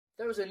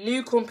There is a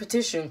new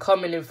competition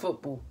coming in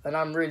football and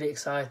I'm really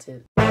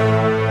excited. Hello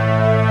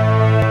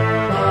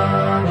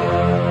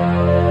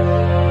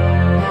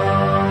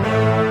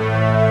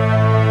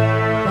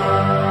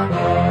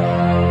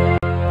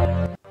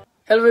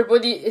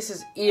everybody, this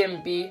is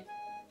EMB.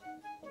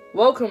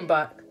 Welcome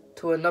back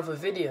to another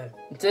video.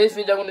 In today's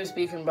video I'm going to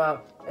be speaking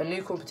about a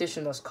new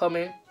competition that's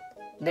coming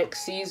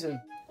next season.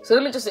 So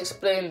let me just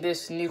explain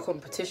this new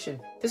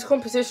competition. This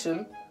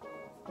competition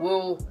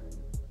will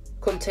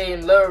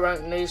contain lower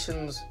ranked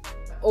nations,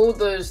 all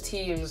those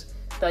teams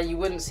that you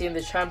wouldn't see in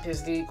the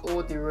Champions League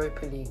or the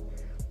Europa League,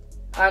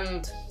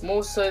 and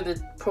more so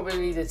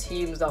probably the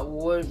teams that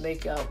won't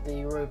make it out the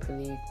Europa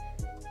League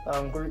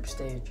group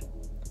stage.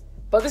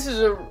 But this is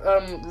a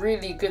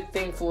really good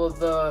thing for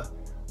the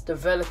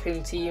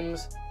developing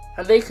teams,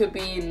 and they could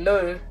be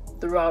known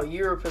throughout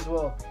Europe as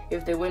well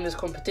if they win this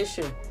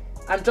competition.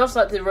 And just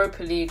like the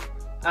Europa League,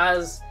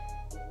 as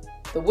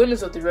the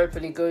winners of the Europa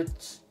League go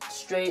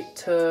straight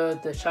to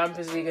the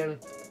Champions League and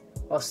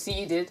are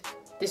seeded,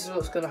 this is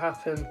what's going to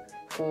happen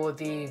for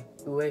the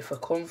UEFA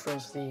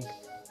Conference League.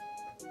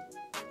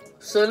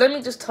 So let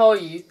me just tell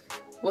you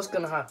what's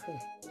going to happen.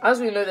 As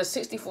we know, there's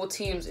 64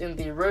 teams in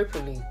the Europa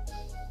League,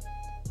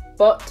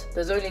 but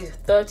there's only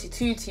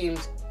 32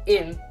 teams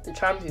in the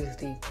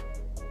Champions League.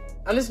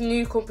 And this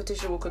new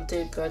competition will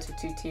contain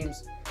 32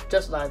 teams,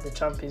 just like the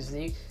Champions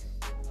League.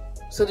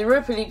 So the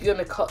Europa League is going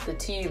to cut the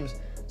teams.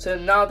 So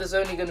now there's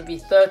only going to be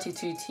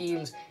 32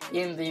 teams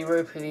in the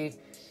Europa League.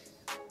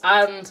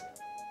 And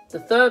the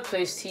third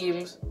place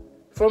teams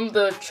from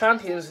the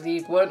Champions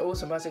League won't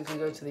automatically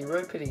go to the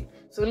Europa League.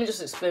 So let me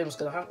just explain what's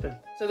going to happen.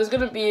 So there's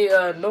going to be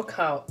a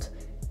knockout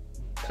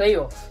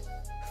playoff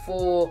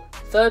for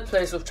third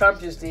place of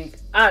Champions League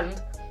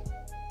and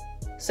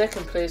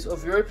second place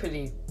of Europa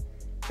League.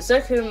 The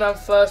second and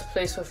first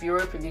place of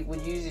Europa League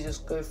would usually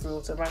just go through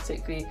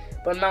automatically,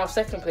 but now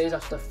second place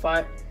have to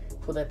fight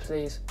for their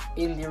place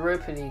in the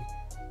Europa League.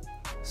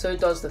 So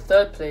does the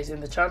third place in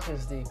the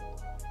Champions League.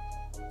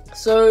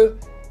 So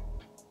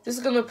this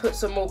is going to put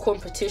some more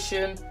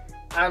competition,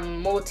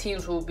 and more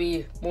teams will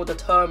be more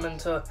determined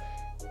to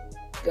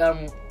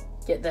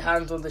get their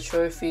hands on the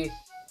trophy.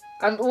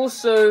 And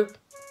also,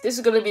 this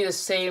is going to be the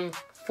same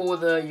for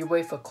the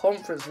UEFA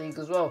Conference League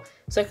as well.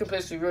 Second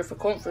place of the UEFA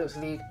Conference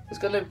League is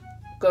going to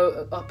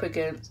go up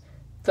against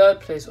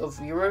third place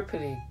of Europa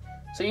League.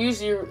 So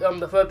usually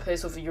the third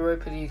place of the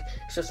Europa League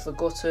is just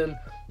forgotten.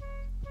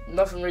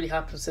 Nothing really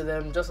happens to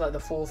them, just like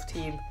the fourth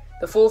team.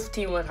 The fourth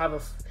team won't have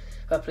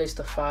a place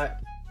to fight.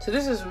 So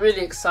this is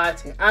really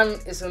exciting, and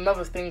it's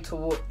another thing to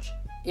watch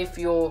if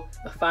you're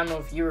a fan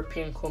of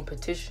European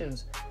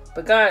competitions.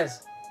 But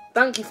guys,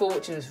 thank you for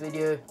watching this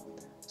video.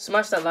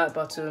 Smash that like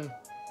button,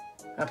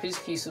 and please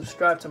keep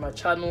subscribe to my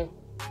channel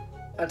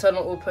and turn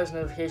on all post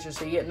notifications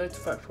so you get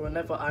notified for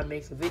whenever I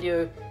make a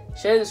video.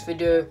 Share this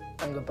video,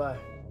 and goodbye.